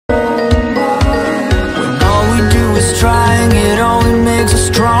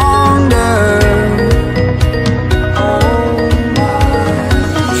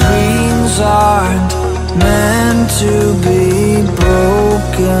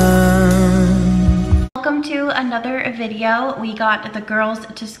another video. We got the girls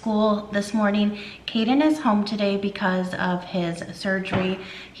to school this morning. Kaden is home today because of his surgery.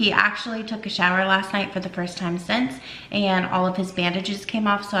 He actually took a shower last night for the first time since, and all of his bandages came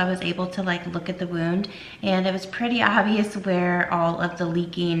off, so I was able to like look at the wound, and it was pretty obvious where all of the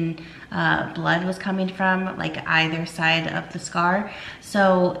leaking blood was coming from, like either side of the scar.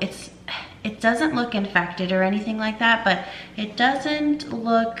 So it doesn't look infected or anything like that, but it doesn't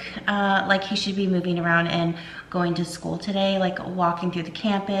look like he should be moving around and going to school today, like walking through the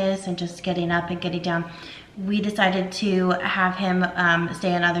campus and just getting up and getting down. We decided to have him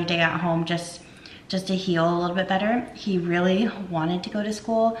stay another day at home just to heal a little bit better. He really wanted to go to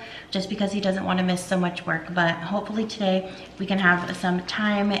school just because he doesn't want to miss so much work, but hopefully today we can have some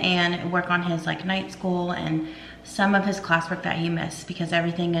time and work on his like night school and some of his classwork that he missed, because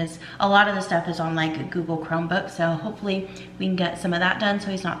a lot of the stuff is on like Google Chromebook, so hopefully we can get some of that done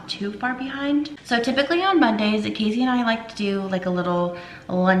so he's not too far behind. So typically on Mondays, Casey and I like to do like a little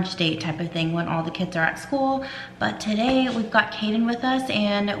lunch date type of thing when all the kids are at school, but today we've got Kaden with us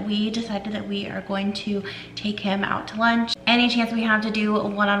and we decided that we are going to take him out to lunch. Any chance we have to do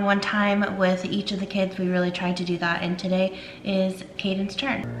one-on-one time with each of the kids, we really try to do that, and today is Kaden's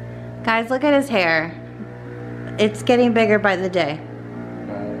turn. Guys, look at his hair. It's getting bigger by the day.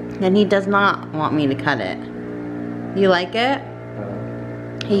 And he does not want me to cut it. You like it?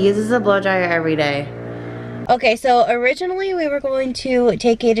 He uses a blow dryer every day. Okay, so originally we were going to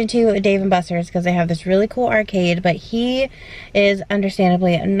take Kaden to Dave & Buster's because they have this really cool arcade, but he is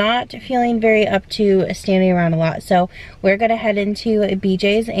understandably not feeling very up to standing around a lot. So we're gonna head into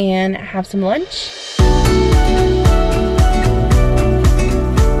BJ's and have some lunch.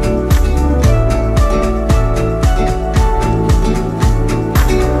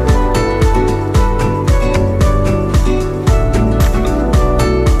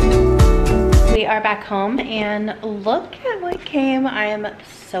 Back home, and look at what came. I am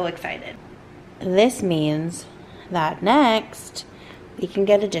so excited. This means that next we can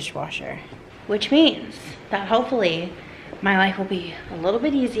get a dishwasher, which means that hopefully my life will be a little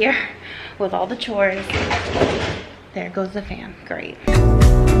bit easier with all the chores. There goes the fan. Great.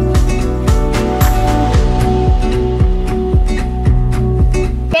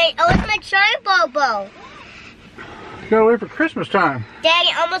 Hey, I was my shine Bobo. Gotta wait for Christmas time. Daddy,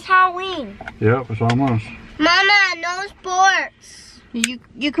 almost Halloween. Yep, it's almost. Mama, no sports.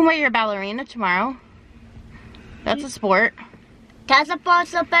 You can wear your ballerina tomorrow. That's a sport. That's a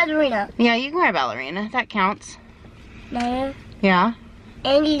ballerina. Yeah, you can wear a ballerina. That counts. Mama. Yeah.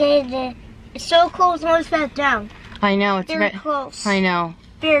 And it's so close, almost back down. I know, it's very close. I know.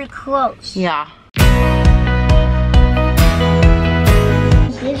 Very close. Yeah.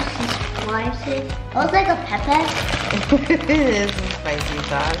 It looks like a pepper. It is some spicy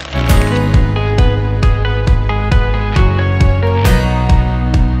sauce.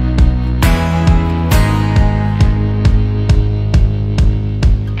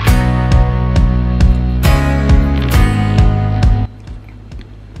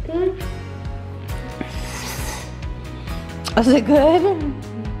 Was it good?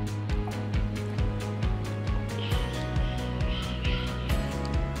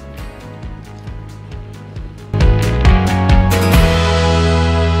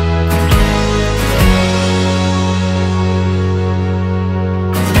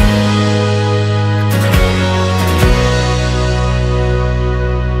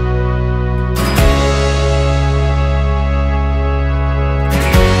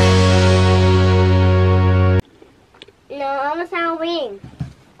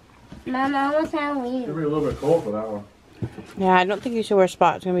 Mama, almost Halloween. It'll be a little bit cold for that one. Yeah, I don't think you should wear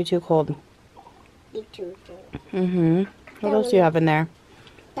spots. It's gonna be too cold. Me too. What else do you have in there?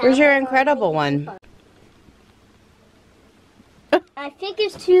 Where's your incredible one? I think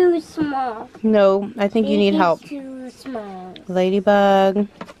it's too small. No, I think you need help. It's too small. Ladybug.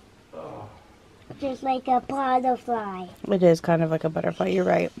 Just like a butterfly. It is kind of like a butterfly. You're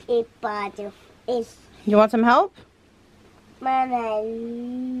right. A butterfly. You want some help? Mama.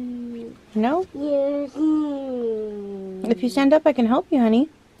 No? Yes. If you stand up, I can help you, honey.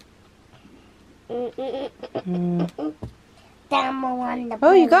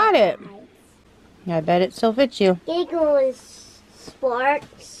 Oh, you got it. I bet it still fits you. Eagle is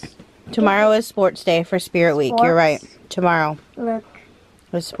sports. Tomorrow is sports day for Spirit Week. You're right. Tomorrow Look.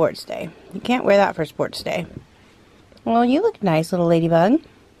 is sports day. You can't wear that for sports day. Well, you look nice, little ladybug.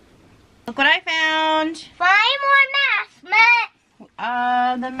 Look what I found. 5 more masks.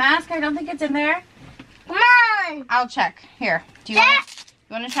 The mask, I don't think it's in there. Come on. I'll check. Here. Do you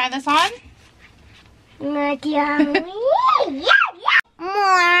want to try this on? More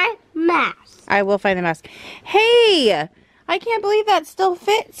masks. I will find the mask. Hey, I can't believe that still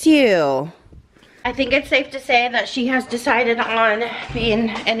fits you. I think it's safe to say that she has decided on being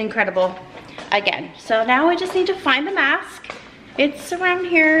an incredible again. So now I just need to find the mask. It's around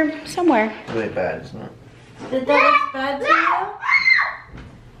here somewhere. It's really bad, isn't it? Did that look bad to you?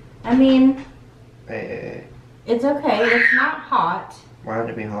 I mean, Hey. it's okay. It's not hot. Why would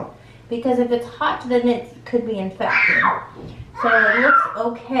it be hot? Because if it's hot, then it could be infected. So it looks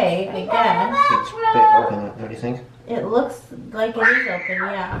okay, I guess. It's a bit open, what do you think? It looks like it is open,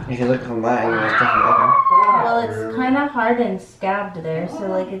 yeah. You can look from that angle, it's definitely open. Well, it's kind of hard and scabbed there, so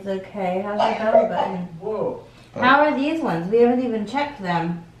like it's okay. How's your belly button? Whoa. How are these ones? We haven't even checked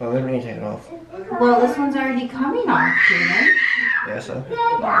them. Well, we don't need to take it off. Well, this one's already coming off, Kaden. Yeah, so?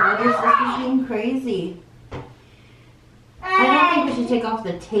 What is this being crazy? I don't think we should take off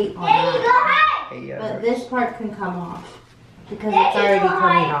the tape on that. Hey, yeah. But this part can come off because it's already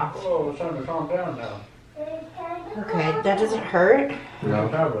coming off. Whoa, it's time to calm down now. Okay, that doesn't hurt. No.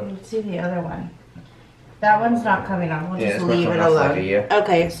 Let's see the other one. That one's not coming off. We'll Yeah, just it's not leave it coming off like a alone. year.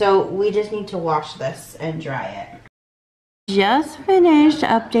 Okay, so we just need to wash this and dry it. Just finished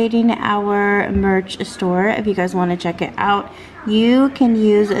updating our merch store. If you guys want to check it out, you can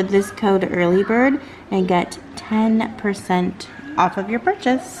use this code EARLYBIRD and get 10% off of your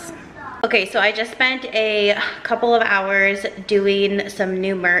purchase. Okay, so I just spent a couple of hours doing some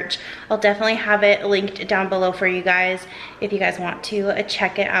new merch. I'll definitely have it linked down below for you guys. If you guys want to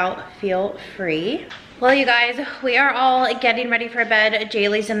check it out, feel free. Well, you guys, we are all getting ready for bed.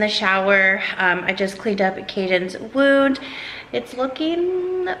 Jaelee's in the shower. I just cleaned up Kaden's wound. It's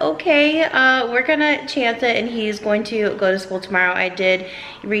looking okay. We're gonna chance it and he's going to go to school tomorrow. I did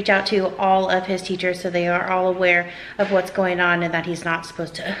reach out to all of his teachers so they are all aware of what's going on and that he's not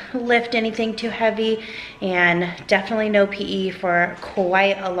supposed to lift anything too heavy, and definitely no PE for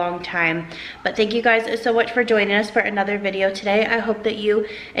quite a long time. But thank you guys so much for joining us for another video today. I hope that you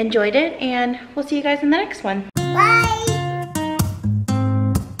enjoyed it and we'll see you guys in the next one. Bye.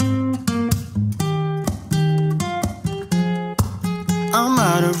 I'm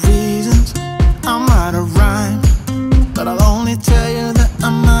out of reasons, I'm out of rhyme, but I'll only tell you that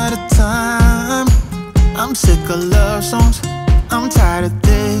I'm out of time. I'm sick of love songs, I'm tired of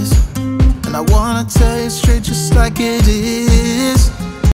this, and I wanna tell you straight just like it is.